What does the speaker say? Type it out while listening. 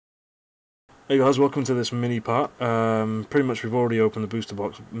Hey guys, welcome to this mini part. Pretty much we've already opened the booster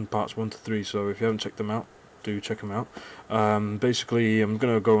box in parts 1 to 3, so if you haven't checked them out, do check them out. Basically, I'm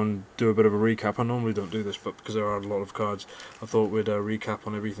going to go and do a bit of a recap. I normally don't do this, but because there are a lot of cards, I thought we'd recap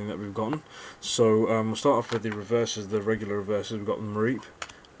on everything that we've gotten. So we'll start off with the reverses, the regular reverses. We've got the Mareep,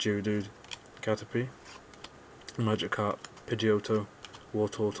 Geodude, Caterpie, Magikarp, Pidgeotto,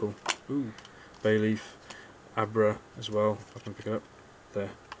 Wartortle, Bayleaf, Abra as well, if I can pick it up,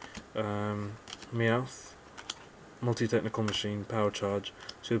 there. Meowth, Multi-Technical Machine, Power Charge,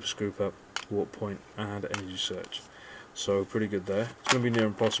 Super Scoop Up, Warp Point, and Energy Search. So pretty good there. It's going to be near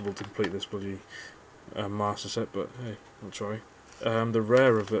impossible to complete this bloody master set, but hey, I'll try. The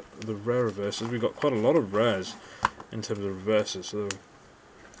rare reverses, we got quite a lot of rares in terms of reverses, so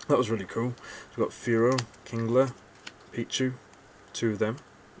that was really cool. We've got Fearow, Kingler, Pichu, 2 of them,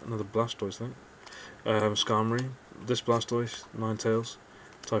 another Blastoise thing, Skarmory, this Blastoise, Ninetales,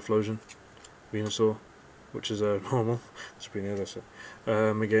 Typhlosion, Venusaur, which is normal, this would be the other set,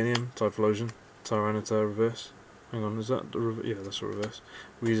 Meganium, Typhlosion, Tyranitar reverse, hang on, is that the reverse? Yeah, that's a reverse,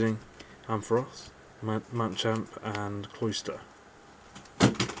 Weezing, Ampharos, Machamp, and Cloyster.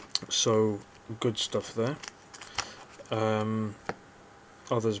 So, good stuff there.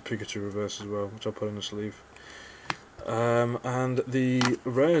 Oh, there's a Pikachu reverse as well, which I'll put in the sleeve. And the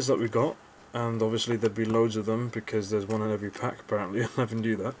rares that we got, and obviously there'd be loads of them because there's one in every pack apparently, I never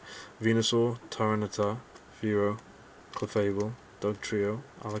knew that. Venusaur, Tyranitar, Fearow, Clefable, Dugtrio,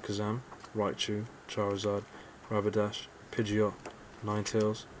 Alakazam, Raichu, Charizard, Rapidash, Pidgeot,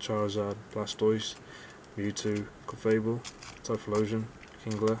 Ninetales, Charizard, Blastoise, Mewtwo, Clefable, Typhlosion,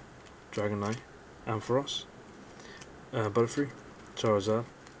 Kingler, Dragonite, Ampharos, Butterfree, Charizard,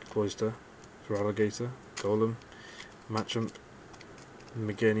 Cloyster, Feraligatr, Golem, Machamp,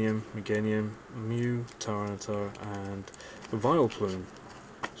 Meganium, Mew, Tyranitar, and Vileplume.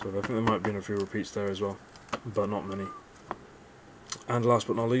 So I think there might have been a few repeats there as well, but not many. And last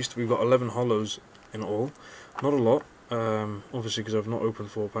but not least, we've got 11 holos in all. Not a lot, obviously because I've not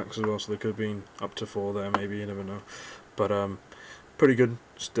opened 4 packs as well, so there could have been up to 4 there maybe, you never know. But pretty good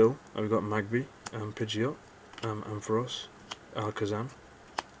still. We've got Magby, Pidgeot, Ampharos, Alakazam,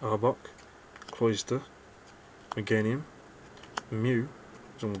 Arbok, Cloyster, Meganium, Mew,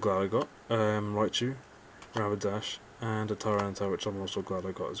 which I'm glad I got, Raichu, Rapidash, and a Tyranitar, which I'm also glad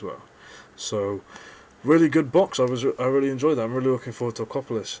I got as well. So, really good box. I really enjoyed that. I'm really looking forward to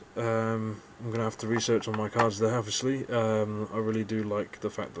Aquapolis. I'm going to have to research on my cards there, obviously. I really do like the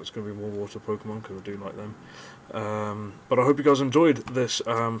fact that it's going to be more water Pokemon, because I do like them. But I hope you guys enjoyed this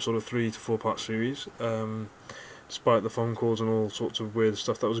sort of 3 to 4 part series. Despite the phone calls and all sorts of weird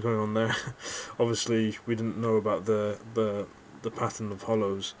stuff that was going on there. Obviously, we didn't know about the pattern of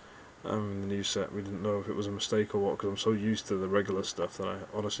holos in the new set. We didn't know if it was a mistake or what, because I'm so used to the regular stuff that I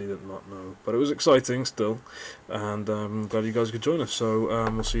honestly did not know. But it was exciting still, and I'm glad you guys could join us. So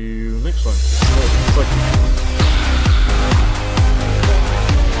we'll see you next time. Bye.